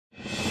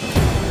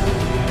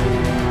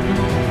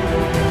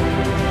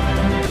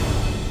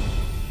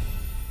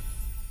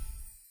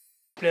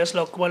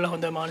ප්ලේයර්ස්ලා ඔක්කොම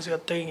හොඳ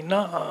මානසිකත්වයකින්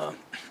ඉන්නවා.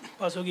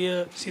 පසුගිය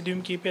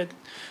සිදුවීම් කීපය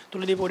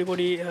තුලදී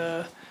පොඩි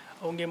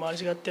ඔවුන්ගේ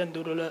මානසිකත්වයන්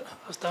දුර්වල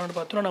අවස්ථාවකට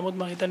පත් වුණා. නමුත්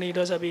මම හිතන්නේ ඊට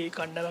පස්සේ අපි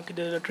කණ්ඩායමක්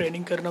විදිහට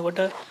ට්‍රේනින් කරනකොට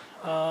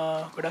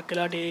ගොඩක්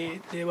වෙලාට මේ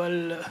දේවල්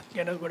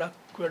ගැන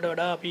ගොඩක්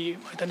වඩා අපි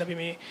මම හිතන්නේ අපි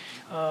මේ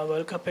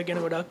වර්ල්ඩ් කප් එක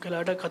ගැන ගොඩක්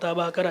වෙලාට කතා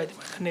බහ කරා. ඉතින්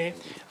මම හිතන්නේ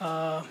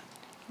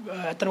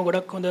ඇත්තටම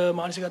ගොඩක් හොඳ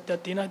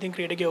මානසිකත්වයක් තියෙනවා. ඉතින්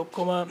ක්‍රීඩකයෝ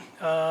ඔක්කොම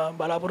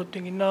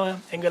බලාපොරොත්තුෙන් ඉන්නවා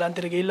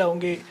එංගලන්තෙට ගිහිල්ලා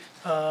ඔවුන්ගේ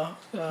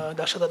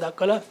දක්ෂතා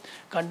දක්වලා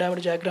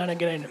කණ්ඩායමට ජයග්‍රහණයක්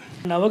ගෙන එන්න.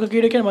 නවක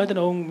ක්‍රීඩකයන් මම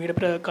හිතන්නේ ඔවුන් ඊට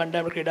පෙර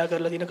කණ්ඩායමට ක්‍රීඩා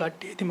කරලා තියෙන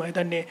කට්ටිය. ඉතින් මම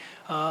හිතන්නේ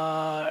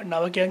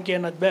නවකයන්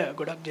කියන්නත් බෑ.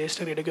 ගොඩක්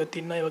ජ්‍යෙෂ්ඨ ක්‍රීඩකයෝත්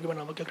ඉන්නවා. ඒ වගේම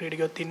නවක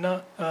ක්‍රීඩකයෝත් ඉන්නවා.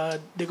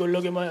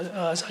 දෙගොල්ලෝගේම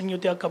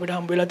සංයුතියක් අපිට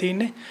හම්බ වෙලා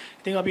තියෙන්නේ.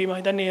 ඉතින් අපි මම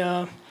හිතන්නේ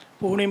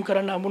පුහුණුවීම්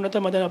කරන්න හම්බුන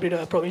නැත්නම් මම දැන් අපිට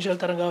ප්‍රොවින්ෂල්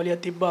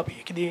තරඟාවලියක් තිබ්බා. අපි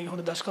ඒකදී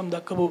හොඳ දශකම්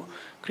දක්වපු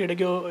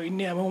ක්‍රීඩකයෝ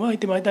ඉන්නේ හැමෝම.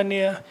 ඉතින් මම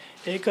හිතන්නේ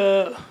ඒක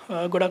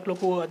ගොඩක්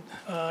ලොකු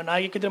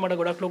නායකයෙක් විදිහට මට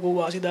ගොඩක් ලොකු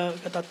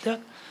වාසිදායක තත්ත්වයක්.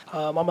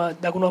 මම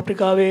දකුණු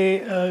අප්‍රිකාවේ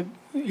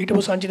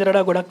ඊටපු සංචිතයට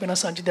වඩා ගොඩක්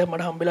වෙනස් සංචිතයක්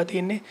මට හම්බෙලා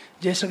තියෙන්නේ.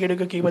 ජ්‍යෙෂ්ඨ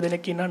ක්‍රීඩකයෝ කීප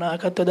දෙනෙක් ඉන්නවා.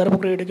 නායකත්ව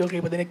දරපු ක්‍රීඩකයෝ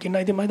කීප දෙනෙක්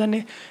ඉන්නවා. ඉතින් මම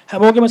හිතන්නේ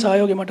හැමෝගෙම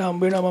සහයෝගය මට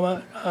හම්බ වෙනවා.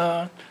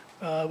 මම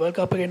වර්ල්ඩ්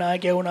කප් එකේ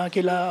නායකයා වුණා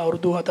කියලා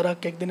අවුරුදු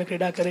 4ක් එක් දින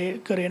ක්‍රීඩා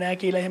කරේ නැහැ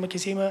කියලා එහෙම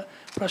කිසිම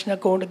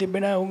ප්‍රශ්නයක් ඕන්න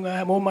තිබ්බේ නැහැ. උන්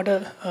හැමෝම මට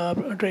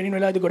ට්‍රේනින්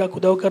වෙලාවේදී ගොඩක්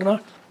උදව් කරනවා.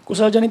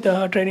 කුසල් ජනිත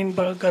ට්‍රේනින්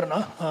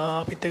කරනවා.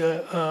 අපිත් එක්ක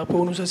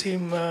පුහුණු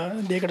සැසීම්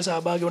දෙයකට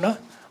සහභාගී වුණා.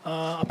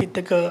 අපිත්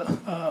එක්ක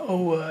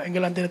ඔව්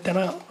එංගලන්තයට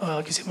යන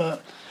කිසිම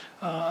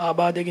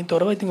ආබාධයකින්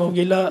තොරව ඉතින් ඔහු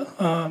ගිහලා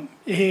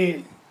එහෙ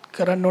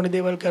කරන්න ඕනේ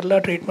දේවල් කරලා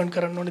ට්‍රීට්මන්ට්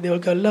කරන්න ඕනේ දේවල්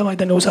කරලා මම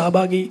හිතන්නේ ඔහු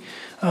සහභාගී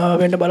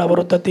වෙන්න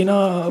බලාපොරොත්තුවක්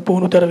තියෙනවා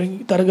පුහුණු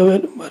තරග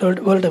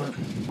වලටම.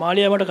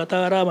 මාලියා මට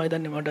කතා කරා මම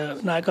හිතන්නේ මට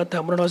නායකත්වය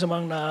හම්බුනට පස්සේ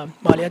මම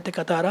මාලියාත් එක්ක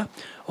කතා කරා.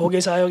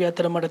 ඔහුගේ සහයෝගය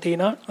ඇත්තටම මට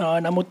තියෙනවා.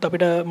 නමුත්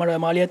අපිට මට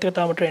මාලියාත් එක්ක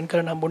තාම ට්‍රේන්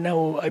කරන්න හම්බුනේ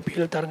නැහැ. ඔහු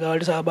IPL තරග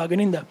වලට සහභාගී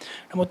වෙනින්ද.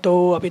 නමුත්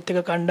ඔහු අපිත්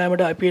එක්ක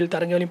කණ්ඩායමට IPL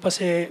තරග වලින්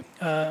පස්සේ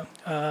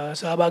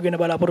සහභාගී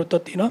වෙන්න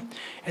බලාපොරොත්තුවක් තියෙනවා.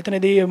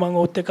 එතනදී මම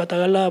ඔහුත් එක්ක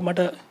කතා කරලා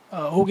මට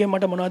ඔහුගෙන්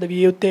මට මොනවද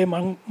විය යුත්තේ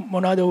මම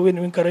මොනවද ඔහු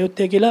වෙනුවෙන් කර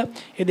යුත්තේ කියලා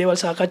ඒ දේවල්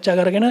සාකච්ඡා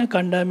කරගෙන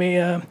කණ්ඩායමේ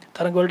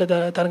තරග වලට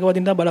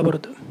තරගවදින්න තමයි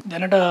බලාපොරොත්තු.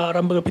 දැනට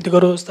ආරම්භක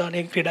පිටිකරු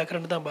ස්ථානයේ ක්‍රීඩා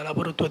කරන්න තමයි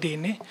බලාපොරොත්තුව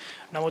තියෙන්නේ.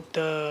 නමුත්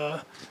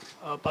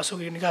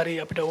පසුගිය නිකාරී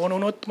අපිට ඕන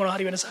වුණොත් මොන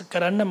හරි වෙනසක්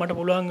කරන්න මට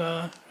පුළුවන්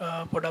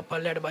පොඩක්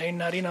පල්ලයට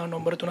බහින්න හරි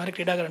නම්බර 3 හරි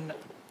ක්‍රීඩා කරන්න.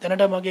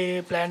 දැනට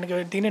මගේ ප්ලෑන් එක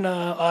තියෙන්නේ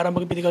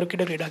ආරම්භක පිටිකරු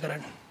ක්‍රීඩා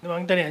කරන්න. මම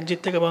හිතන්නේ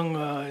අංජිත් එක මම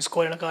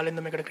ඉස්කෝලේ යන කාලේ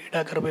ඉඳන් මේකට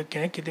ක්‍රීඩා කරපු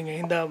කෙනෙක්. ඉතින් ඒ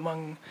හින්දා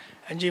මම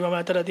අංජි මම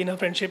අතර තියෙන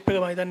ෆ්‍රෙන්ඩ්ෂිප් එක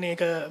මම හිතන්නේ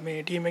ඒක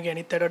මේ ටීම් එකේ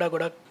අනිත් අයට වඩා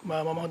ගොඩක්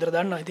මම හොඳට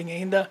දන්නවා. ඉතින් ඒ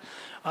හින්දා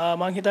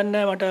මම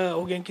හිතන්නේ මට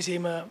ඔහුගෙන්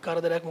කිසිම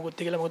කරදරයක් මොකුත්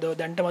කියලා මොකද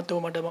දැන්ටමත්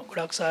ඔහු මට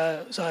ගොඩක්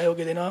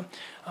සහයෝගය දෙනවා.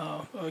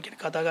 ඔය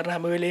කියන්නේ කතා කරන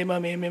හැම වෙලේම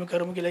මෙහෙම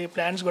කරමු කියලා ඒ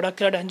ප්ලෑන්ස් ගොඩක්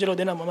කියලා ඇන්ජලෝ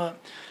දෙනවා.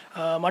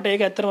 මට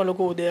ඒක ඇත්තටම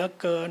ලොකු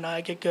දෙයක්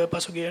නායකයෙක්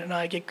පසුගිය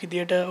නායකයෙක්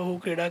විදියට ඔහු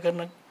ක්‍රීඩා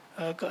කරන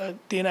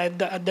තියෙන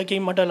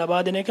අත්දැකීම් මට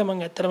ලබා දෙන එක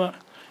මම ඇත්තටම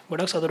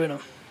ගොඩක් සතුටු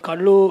වෙනවා.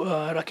 කඩළු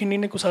රකින්න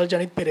ඉන්නේ කුසල්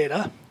ජනිත්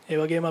පෙරේරා. ඒ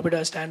වගේම අපිට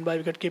ස්ටෑන්ඩ් බයි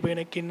විකට් කීපර්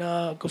කෙනෙක් ඉන්නා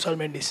කුසල්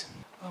මෙන්ඩිස්.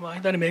 මම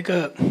හිතන්නේ මේක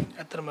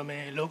ඇත්තටම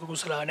මේ ලෝක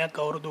කුසලානයක්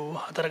අවුරුදු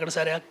 4කට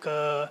සැරයක්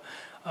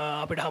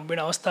අපිට හම්බ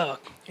වෙන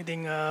අවස්ථාවක්.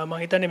 ඉතින් මම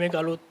හිතන්නේ මේක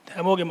අලුත්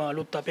හැමෝගෙම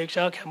අලුත්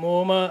අපේක්ෂාවක්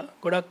හැමෝම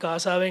ගොඩක්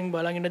ආසාවෙන්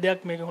බලන් ඉන්න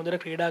දෙයක් මේක හොඳට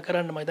ක්‍රීඩා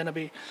කරන්න. මම හිතන්නේ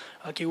අපි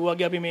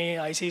කිව්වාගේ අපි මේ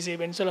ICC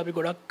events වල අපි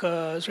ගොඩක්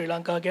ශ්‍රී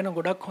ලංකාව කියන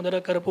ගොඩක්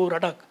හොඳට කරපු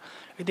රටක්.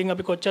 ඉතින්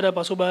අපි කොච්චර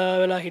පසුබෑ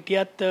වෙලා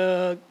හිටියත්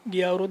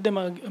ගිය අවුරුද්දේ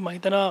මම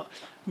හිතනවා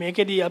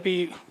මේකෙදී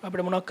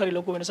අපිට මොනක් හරි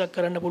ලොකු වෙනසක්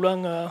කරන්න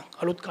පුළුවන්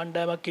අලුත්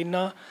කණ්ඩායමක්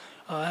ඉන්නා.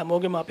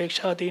 හැමෝගෙම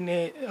අපේක්ෂාව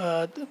තියෙන්නේ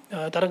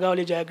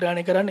තරගාවලිය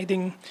ජයග්‍රහණය කරන්න.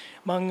 ඉතින්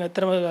මම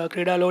ඇත්තටම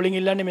ක්‍රීඩා ලෝලින්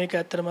ඉල්ලන්නේ මේක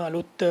ඇත්තටම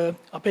අලුත්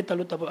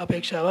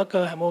අපේක්ෂාවක්.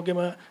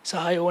 හැමෝගෙම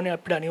සහාය ඕනේ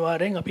අපිට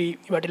අනිවාර්යෙන්. අපි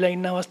වැටිලා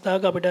ඉන්න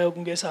අවස්ථාවක අපිට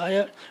උන්ගේ සහාය,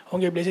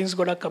 උන්ගේ බ්ලෙසින්ග්ස්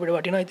ගොඩක් අපිට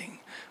වටිනවා. ඉතින්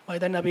මම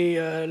හිතන්නේ අපි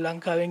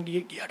ලංකාවෙන්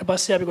ගියාට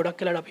පස්සේ අපි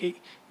ගොඩක් වෙලාට අපි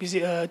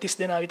 30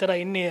 දෙනා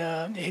විතරයි ඉන්නේ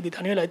එහෙදි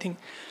තනි වෙලා. ඉතින්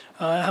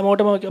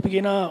හැමෝටම අපි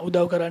කියන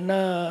උදව් කරන්න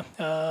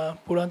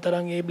පුළුවන්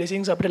තරම් මේ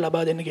බ්ලෙසින්ග්ස් අපිට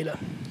ලබා දෙන්න කියලා.